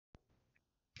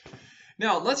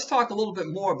Now, let's talk a little bit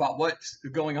more about what's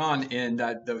going on in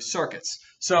those circuits.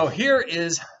 So here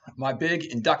is my big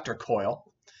inductor coil,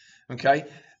 okay?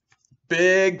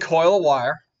 Big coil of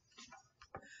wire,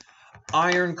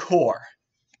 iron core,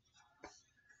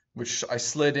 which I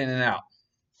slid in and out.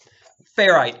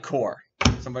 Ferrite core.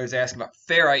 Somebody was asking about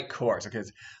ferrite cores. Okay,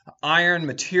 it's iron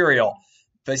material,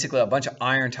 basically a bunch of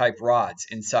iron type rods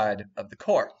inside of the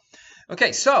core.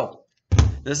 Okay, so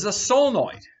this is a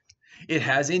solenoid. It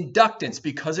has inductance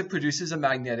because it produces a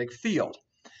magnetic field.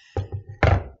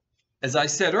 As I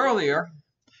said earlier,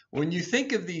 when you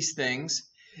think of these things,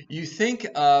 you think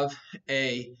of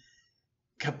a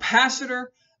capacitor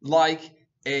like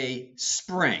a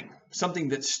spring, something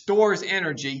that stores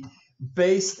energy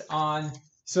based on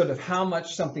sort of how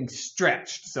much something's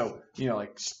stretched. So,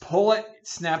 like pull it, it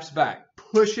snaps back.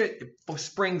 Push it, it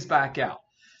springs back out.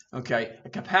 Okay, a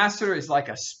capacitor is like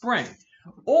a spring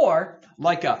or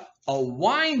like a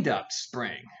wind-up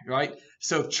spring, right?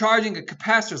 So charging a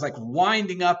capacitor is like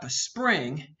winding up a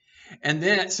spring, and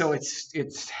then so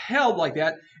it's held like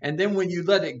that, and then when you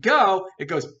let it go, it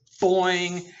goes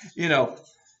boing,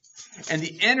 and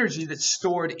the energy that's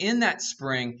stored in that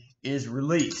spring is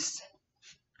released.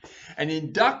 An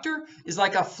inductor is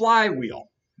like a flywheel,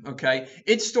 okay?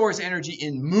 It stores energy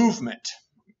in movement.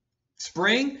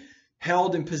 Spring,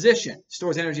 held in position,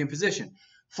 stores energy in position.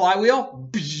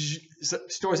 Flywheel,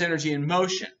 stores energy in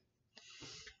motion.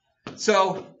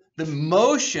 So the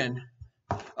motion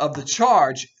of the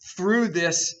charge through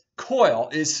this coil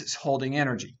is holding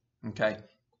energy, okay?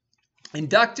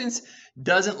 Inductance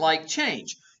doesn't like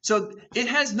change. So it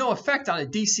has no effect on a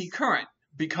DC current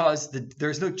because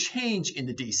there's no change in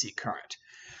the DC current.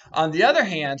 On the other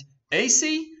hand,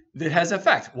 AC, that has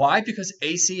effect. Why? Because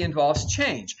AC involves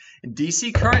change. In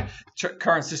DC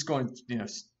current's just going,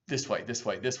 this way, this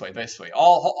way, this way, this way.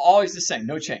 Always the same,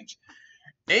 no change.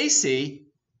 AC,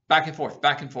 back and forth,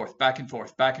 back and forth, back and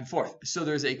forth, back and forth. So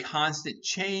there's a constant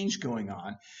change going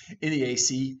on in the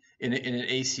AC, in an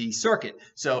AC circuit.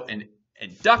 So an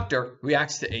inductor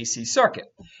reacts to AC circuit.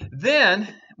 Then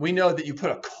we know that you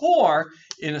put a core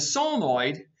in a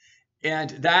solenoid,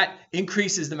 and that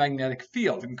increases the magnetic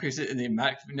field. Increases in the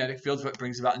magnetic field is what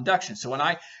brings about induction. So when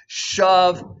I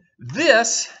shove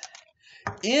this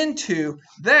into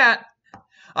that,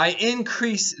 I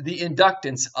increase the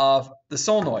inductance of the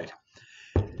solenoid.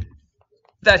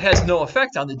 That has no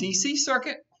effect on the DC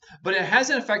circuit, but it has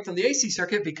an effect on the AC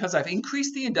circuit because I've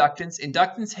increased the inductance.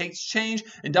 Inductance hates change.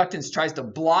 Inductance tries to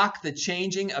block the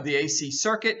changing of the AC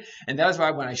circuit, and that is why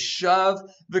when I shove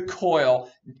the coil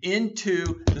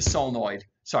into the solenoid,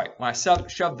 when I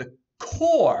shove the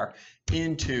core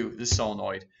into the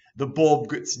solenoid, the bulb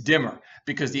gets dimmer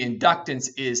because the inductance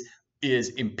is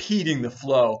impeding the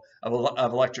flow of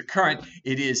electric current.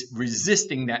 It is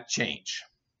resisting that change.